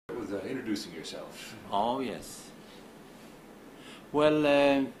with introducing yourself. Oh, yes.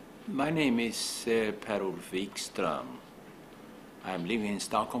 Well, my name is Per-Olof Wikstrom. I'm living in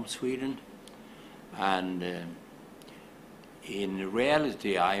Stockholm, Sweden, and in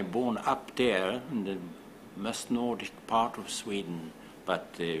reality I'm born up there in the most Nordic part of Sweden,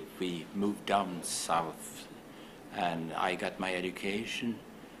 but we moved down south, and I got my education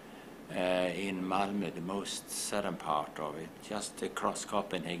in Malmö, the most southern part of it, just across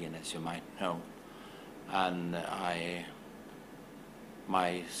Copenhagen, as you might know. And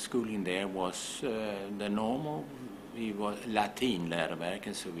my schooling there was the normal. We were Latin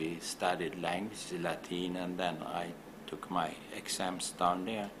läroverken, so we studied language, Latin, and then I took my exams down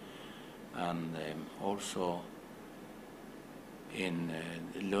there. And also in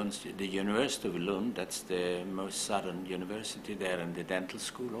Lund, the University of Lund, that's the most southern university there, and the dental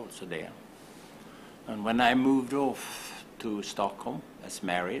school also there. And when I moved off to Stockholm as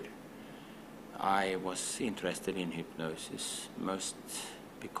married, I was interested in hypnosis, most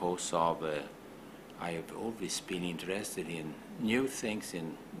because of I have always been interested in new things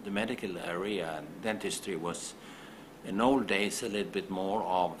in the medical area, and dentistry was in old days a little bit more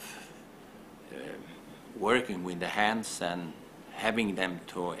of working with the hands and having them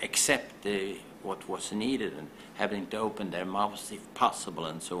to accept what was needed and having to open their mouths if possible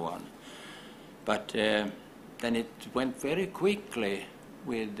and so on. But then it went very quickly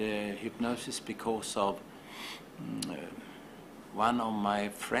with hypnosis because of one of my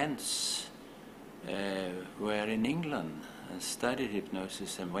friends were in England and studied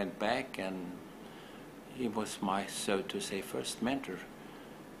hypnosis and went back, and he was my, so to say, first mentor.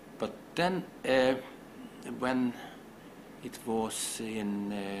 But then when it was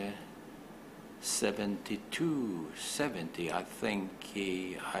in 72, 70, I think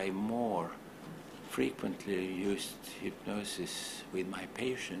I more frequently used hypnosis with my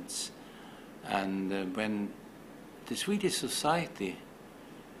patients. And when the Swedish Society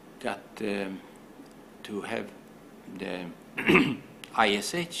got to have the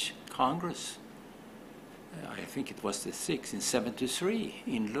ISH Congress, I think it was the 6th in 73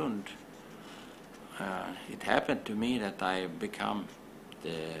 in Lund, it happened to me that I become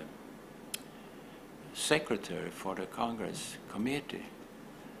the secretary for the Congress committee.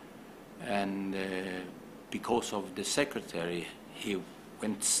 And because of the secretary, he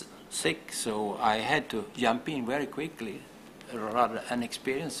went sick, so I had to jump in very quickly, rather an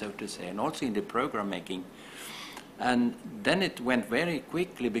experience, so to say, and also in the program making. And then it went very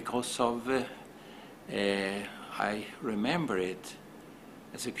quickly because of, I remember it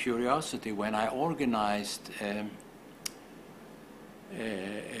as a curiosity when I organized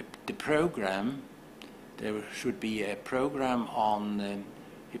the program. There should be a program on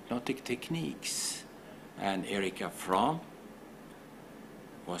hypnotic techniques, and Erika Fromm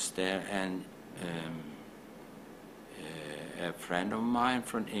was there, and a friend of mine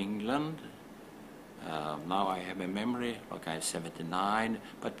from England. Now I have a memory, like I'm 79,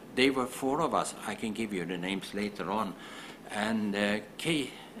 but they were 4 of us. I can give you the names later on. And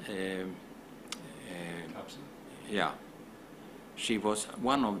Kay, yeah, she was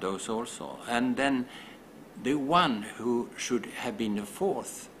one of those also. And then the one who should have been the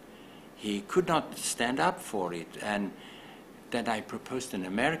 4th, he could not stand up for it, and then I proposed an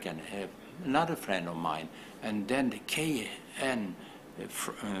American, another friend of mine, and then the Kay and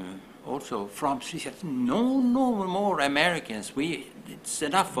also from, she said, no more Americans, it's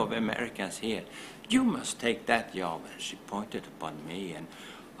enough of Americans here. You must take that job. And she pointed upon me, and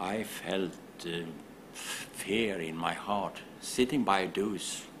I felt fear in my heart, sitting by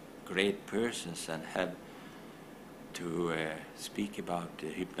those great persons and have to speak about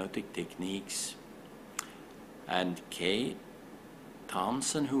hypnotic techniques. And Kay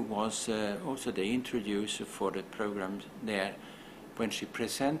Thompson, who was also the introducer for the program there, when she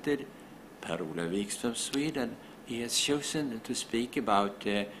presented Per-Olof Wikstrom Sweden, he has chosen to speak about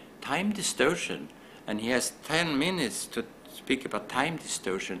time distortion, and he has 10 minutes to speak about time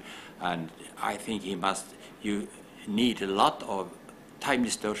distortion, and I think you need a lot of time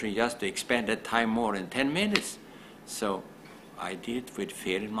distortion just to expand that time more than 10 minutes. So I did with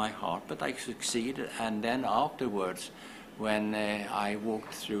fear in my heart, but I succeeded. And then afterwards, when I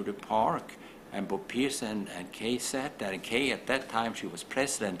walked through the park, and Bob Pearson and Kay sat there, and Kay at that time, she was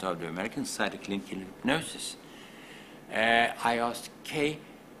president of the American Society of Clinical Hypnosis. I asked Kay,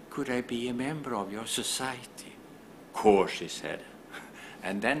 could I be a member of your society? Of course, she said.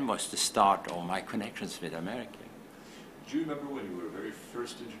 And then was the start of my connections with America. Do you remember when you were very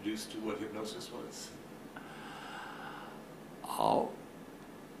first introduced to what hypnosis was? Oh,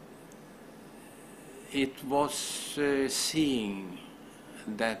 it was seeing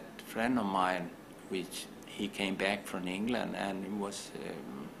that friend of mine, which he came back from England and he was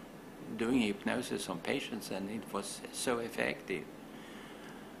doing hypnosis on patients, and it was so effective.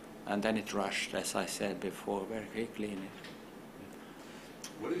 And then it rushed, as I said before, very quickly.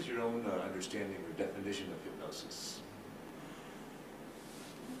 What is your own understanding or definition of hypnosis?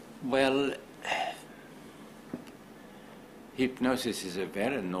 Well, hypnosis is a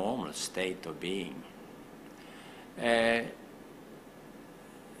very normal state of being.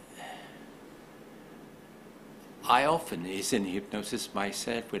 I often is in hypnosis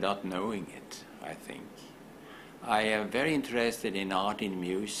myself without knowing it, I think. I am very interested in art, in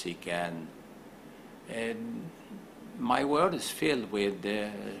music, and my world is filled with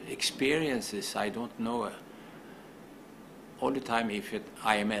experiences I don't know all the time if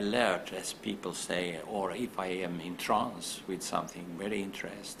I am alert, as people say, or if I am in trance with something very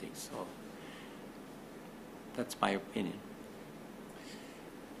interesting. So that's my opinion.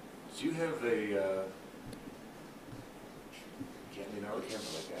 Do you have a... can't lean out of the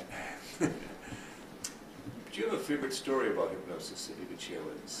camera like that. Do you have a favorite story about hypnosis that you could share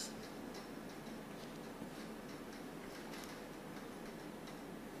with us?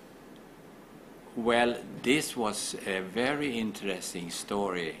 Well, this was a very interesting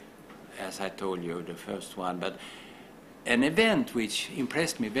story, as I told you, the first one. But an event which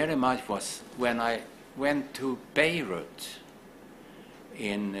impressed me very much was when I went to Beirut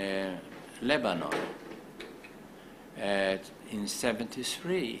in Lebanon in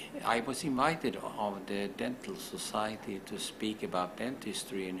 '73. I was invited of the Dental Society to speak about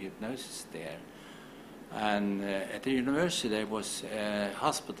dentistry and hypnosis there. And at the university there was a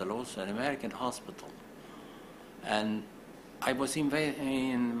hospital also, an American hospital. And I was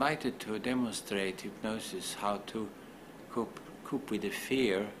invited to demonstrate hypnosis, how to cope with the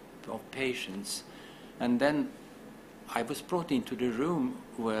fear of patients. And then I was brought into the room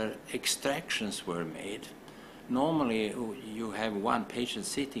where extractions were made. Normally you have one patient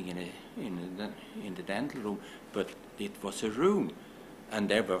sitting in the dental room, but it was a room, and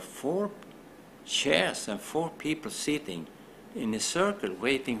there were 4 chairs and 4 people sitting in a circle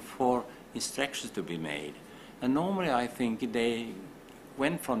waiting for instructions to be made. And normally I think they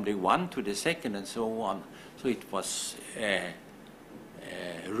went from the one to the second and so on. So it was a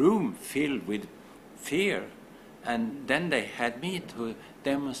room filled with fear. And then they had me to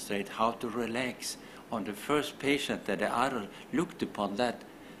demonstrate how to relax on the first patient that the other looked upon that.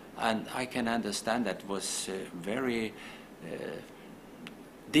 And I can understand that was very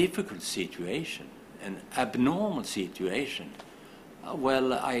difficult situation, an abnormal situation.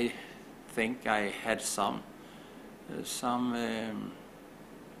 Well, I think I had some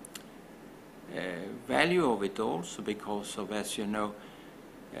value of it also, because of, as you know,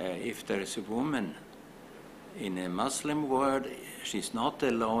 if there is a woman in a Muslim world, she's not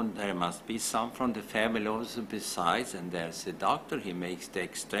alone. There must be some from the family also besides, and there's a doctor. He makes the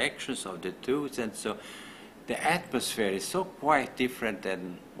extractions of the tooth, and so the atmosphere is so quite different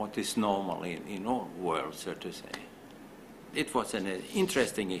than what is normal in our world, so to say. It was an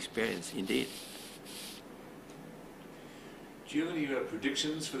interesting experience indeed. Do you have any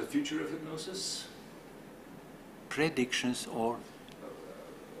predictions for the future of hypnosis? Predictions or?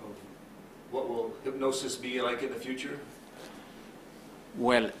 Of what will hypnosis be like in the future?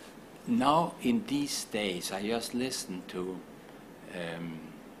 Well, now in these days, I just listened to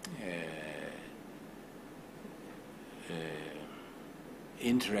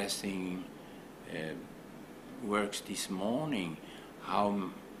interesting works this morning,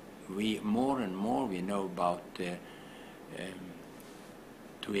 how we more and more we know about to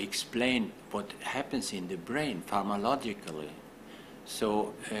explain what happens in the brain pharmacologically.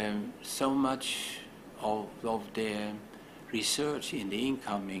 So so much of the research in the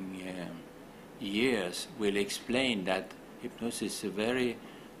incoming years will explain that hypnosis is a very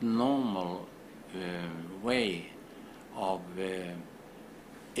normal way of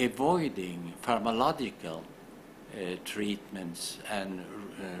avoiding pharmacological treatments and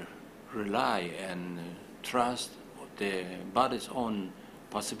rely and trust the body's own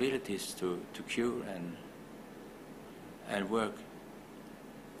possibilities to cure and work.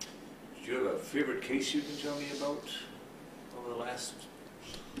 Do you have a favorite case you can tell me about over the last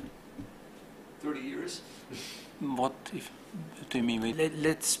 30 years? What do you mean?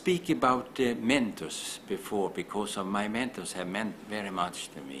 Let's speak about mentors before, because of my mentors have meant very much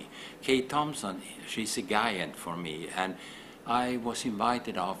to me. Kay Thompson, she's a giant for me, and I was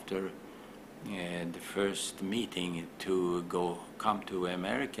invited after the first meeting to come to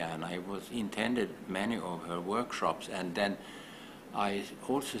America, and I was intended many of her workshops, and then I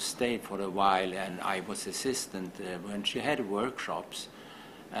also stayed for a while, and I was assistant when she had workshops.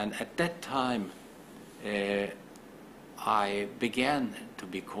 And at that time, I began to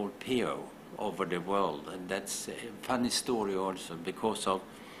be called P.O. over the world, and that's a funny story also, because of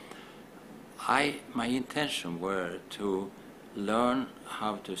my intention were to learn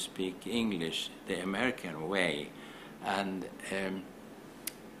how to speak English the American way, and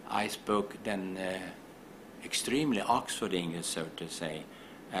I spoke then extremely Oxford English, so to say,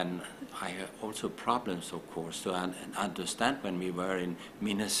 and I had also problems, of course, to understand when we were in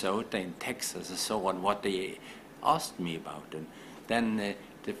Minnesota, in Texas, and so on, what they asked me about. And then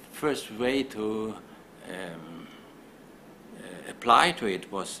the first way to apply to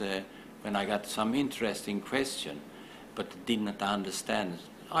it was when I got some interesting question, but did not understand.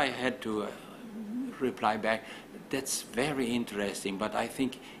 I had to reply back, that's very interesting, but I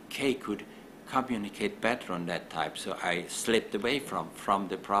think Kay could communicate better on that type. So I slipped away from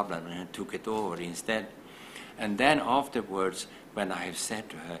the problem and took it over instead. And then afterwards, when I have said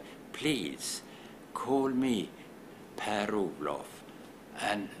to her, please call me Per-Olof,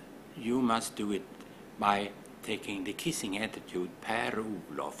 and you must do it by taking the kissing attitude,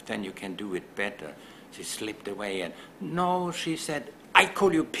 Per-Olof, then you can do it better. She slipped away and, no, she said, I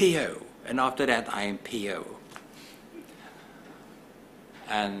call you P.O. And after that, I am P.O.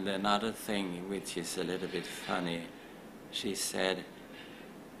 And another thing which is a little bit funny, she said,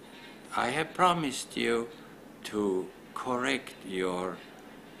 I have promised you to correct your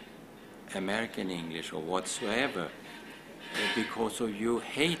American English or whatsoever, because of you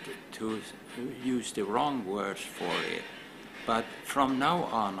hate to use the wrong words for it. But from now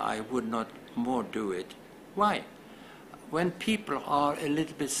on, I would not more do it. Why? When people are a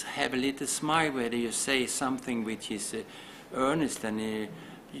little bit, have a little smile where you say something which is earnest, and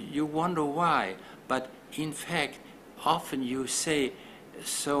you wonder why. But in fact, often you say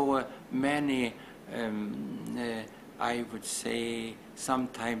so many, I would say,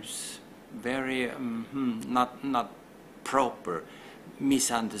 sometimes very not proper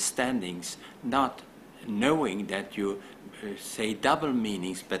misunderstandings, not knowing that you say double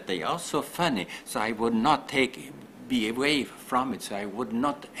meanings, but they are so funny. So I would not be away from it. So I would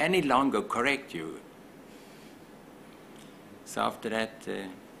not any longer correct you. So after that,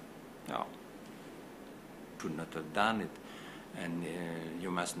 no, should not have done it, and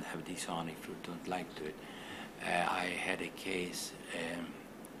you mustn't have dishonor if you don't like to it. I had a case,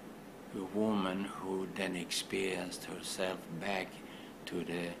 a woman who then experienced herself back to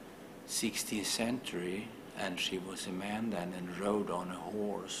the 16th century, and she was a man then and rode on a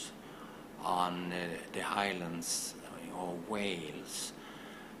horse on the highlands of Wales.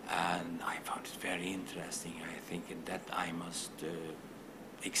 And I found it very interesting. I think that I must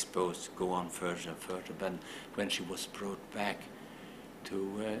go on further and further. But when she was brought back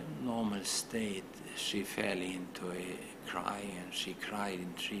to a normal state, she fell into a cry, and she cried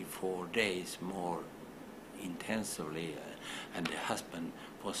in 3-4 days more intensively. And the husband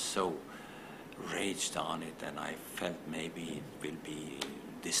was so raged on it, and I felt maybe it will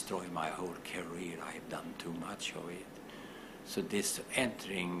destroy my whole career. I've done too much of it. So this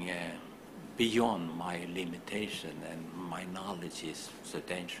entering beyond my limitation and my knowledge is so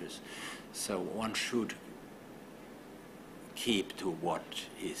dangerous. So one should keep to what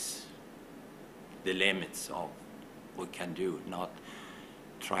is the limits of what we can do, not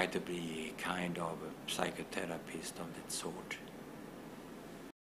try to be kind of a psychotherapist of that sort.